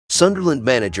Sunderland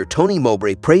manager Tony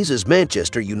Mowbray praises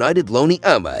Manchester United loanee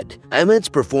AMAD. AMAD's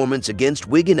performance against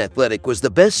Wigan Athletic was the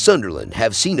best Sunderland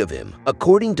have seen of him,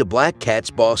 according to Black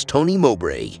Cats boss Tony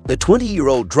Mowbray. The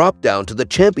 20-year-old dropped down to the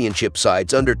Championship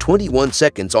side's under 21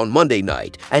 seconds on Monday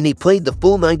night, and he played the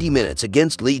full 90 minutes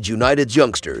against Leeds United's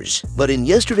youngsters. But in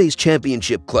yesterday's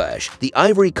Championship clash, the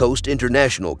Ivory Coast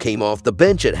international came off the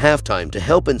bench at halftime to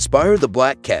help inspire the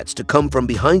Black Cats to come from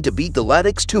behind to beat the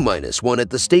Latics 2-1 at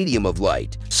the Stadium of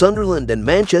Light. Sunderland and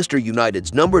Manchester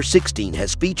United's number 16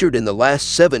 has featured in the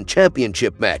last 7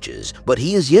 Championship matches, but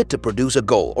he is yet to produce a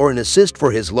goal or an assist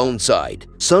for his lone side.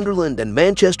 Sunderland and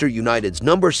Manchester United's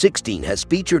number 16 has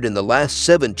featured in the last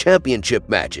 7 Championship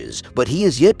matches, but he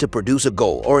is yet to produce a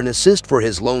goal or an assist for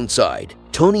his lone side.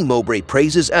 Tony Mowbray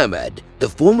praises AMAD. The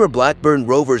former Blackburn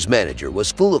Rovers manager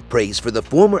was full of praise for the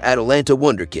former Atalanta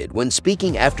wonderkid when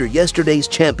speaking after yesterday's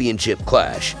Championship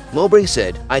clash. Mowbray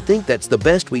said, "I think that's the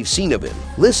best we've seen of him.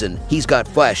 Listen, he's got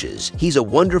flashes. He's a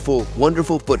wonderful,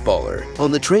 wonderful footballer.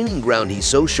 On the training ground he's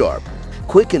so sharp.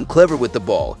 Quick and clever with the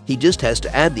ball. He just has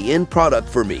to add the end product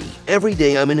for me. Every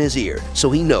day I'm in his ear,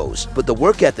 so he knows. But the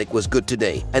work ethic was good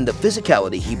today, and the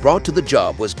physicality he brought to the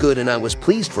job was good, and I was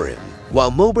pleased for him."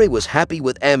 While Mowbray was happy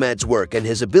with AMAD's work and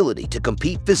his ability to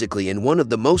compete physically in one of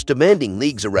the most demanding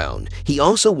leagues around, he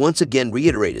also once again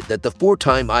reiterated that the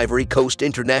 4-time Ivory Coast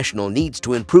international needs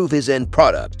to improve his end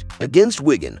product. Against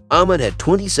Wigan, AMAD had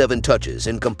 27 touches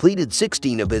and completed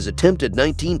 16 of his attempted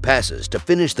 19 passes to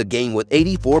finish the game with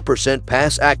 84%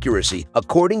 pass accuracy,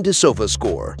 according to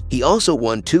SofaScore. He also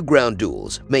won 2 ground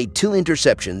duels, made 2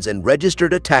 interceptions, and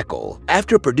registered a tackle.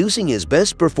 After producing his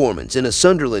best performance in a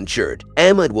Sunderland shirt,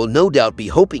 AMAD will no doubt be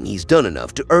hoping he's done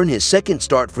enough to earn his second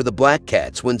start for the Black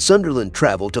Cats when Sunderland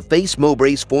travel to face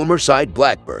Mowbray's former side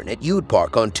Blackburn at Ute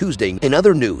Park on Tuesday. In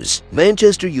other news,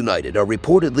 Manchester United are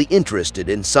reportedly interested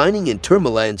in signing Inter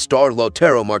Milan star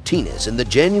Lautaro Martinez in the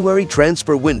January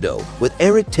transfer window, with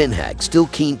Erik ten Hag still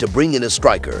keen to bring in a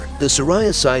striker. The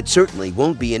Saraya side certainly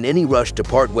won't be in any rush to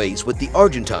part ways with the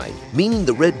Argentine, meaning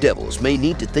the Red Devils may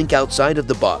need to think outside of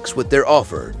the box with their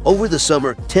offer. Over the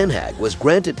summer, ten Hag was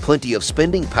granted plenty of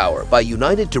spending power by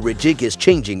United to rejig his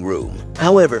changing room.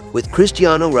 However, with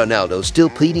Cristiano Ronaldo still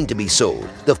pleading to be sold,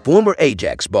 the former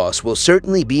Ajax boss will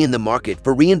certainly be in the market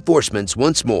for reinforcements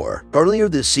once more. Earlier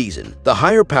this season, the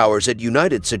higher powers at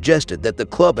United suggested that the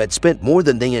club had spent more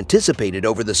than they anticipated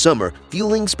over the summer,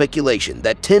 fueling speculation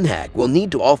that ten Hag will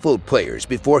need to offload players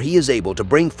before he is able to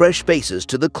bring fresh faces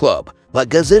to the club. La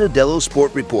Gazzetta dello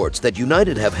Sport reports that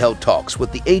United have held talks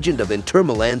with the agent of Inter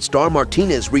Milan star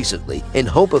Martinez recently in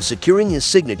hope of securing his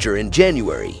signature in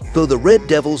January, though the Red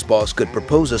Devils boss could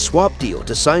propose a swap deal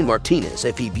to sign Martinez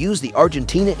if he views the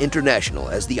Argentina international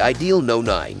as the ideal No.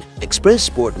 9. Express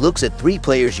Sport looks at 3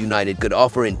 players United could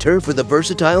offer Inter for the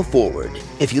versatile forward.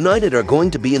 If United are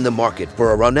going to be in the market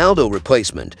for a Ronaldo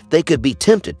replacement, they could be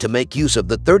tempted to make use of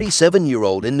the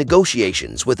 37-year-old in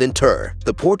negotiations with Inter.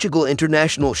 The Portugal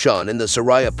international shone in the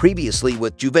Saraya previously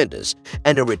with Juventus,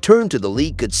 and a return to the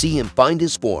league could see him find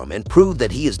his form and prove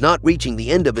that he is not reaching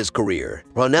the end of his career.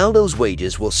 Ronaldo's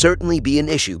wages will certainly be an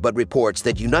issue, but reports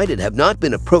that United have not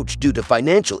been approached due to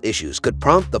financial issues could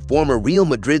prompt the former Real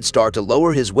Madrid star to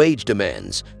lower his wage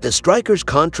demands. The striker's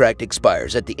contract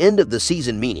expires at the end of the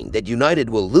season, meaning that United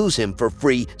will lose him for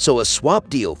free, so a swap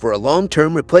deal for a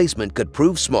long-term replacement could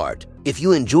prove smart. If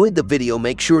you enjoyed the video,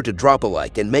 make sure to drop a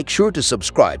like and make sure to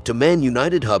subscribe to Man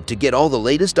United Hub to get all the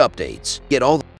latest updates.